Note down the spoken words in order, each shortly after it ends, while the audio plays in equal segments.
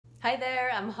Hi there,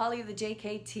 I'm Holly of the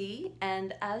JKT,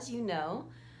 and as you know,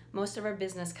 most of our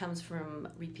business comes from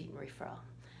repeat and referral.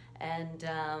 And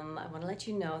I want to let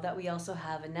you know that we also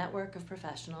have a network of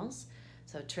professionals,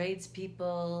 so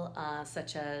tradespeople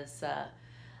such as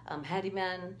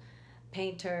handymen,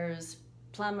 painters,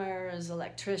 plumbers,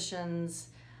 electricians.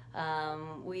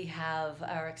 We have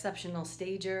our exceptional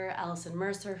stager, Allison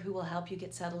Mercer, who will help you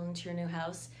get settled into your new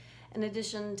house, in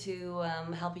addition to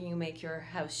helping you make your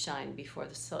house shine before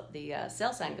the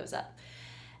sale sign goes up.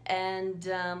 And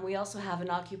we also have an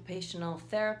occupational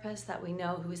therapist that we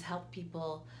know who's helped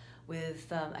people with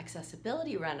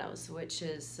accessibility renos, which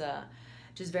is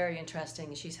very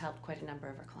interesting. She's helped quite a number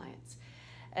of our clients.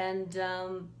 And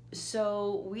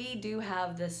so we do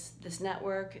have this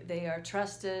network. They are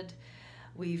trusted.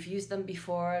 We've used them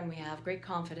before, and we have great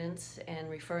confidence in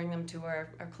referring them to our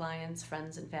clients,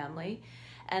 friends, and family.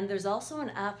 And there's also an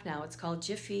app now. It's called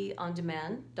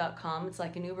jiffyondemand.com. It's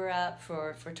like an Uber app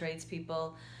for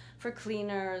tradespeople, for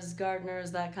cleaners,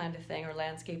 gardeners, that kind of thing, or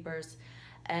landscapers.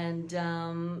 And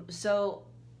so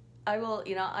I will,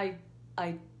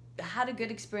 I had a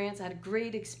good experience. I had a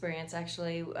great experience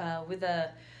actually with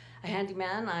a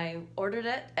handyman. I ordered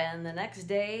it, and the next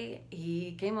day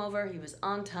he came over. He was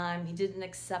on time. He did an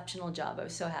exceptional job. I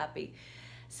was so happy.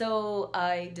 So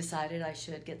I decided I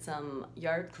should get some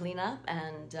yard cleanup,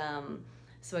 and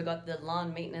so I got the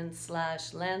lawn maintenance /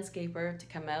 landscaper to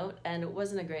come out, and it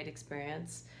wasn't a great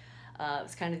experience. It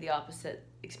was kind of the opposite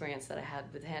experience that I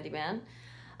had with the handyman.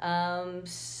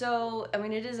 So, I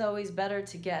mean, it is always better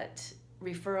to get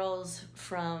referrals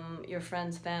from your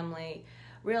friends, family,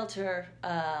 realtor,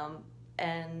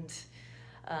 and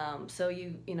so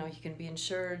you can be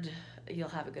insured. You'll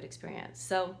have a good experience.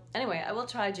 So anyway, I will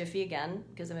try Jiffy again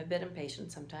because I'm a bit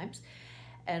impatient sometimes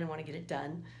and I want to get it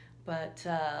done. But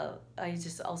I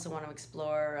just also want to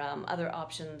explore other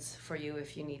options for you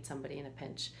if you need somebody in a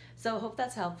pinch. So hope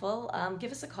that's helpful.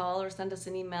 Give us a call or send us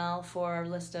an email for our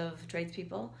list of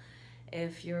tradespeople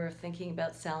if you're thinking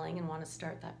about selling and want to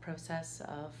start that process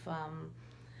of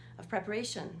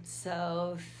preparation.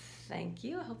 So thank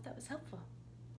you. I hope that was helpful.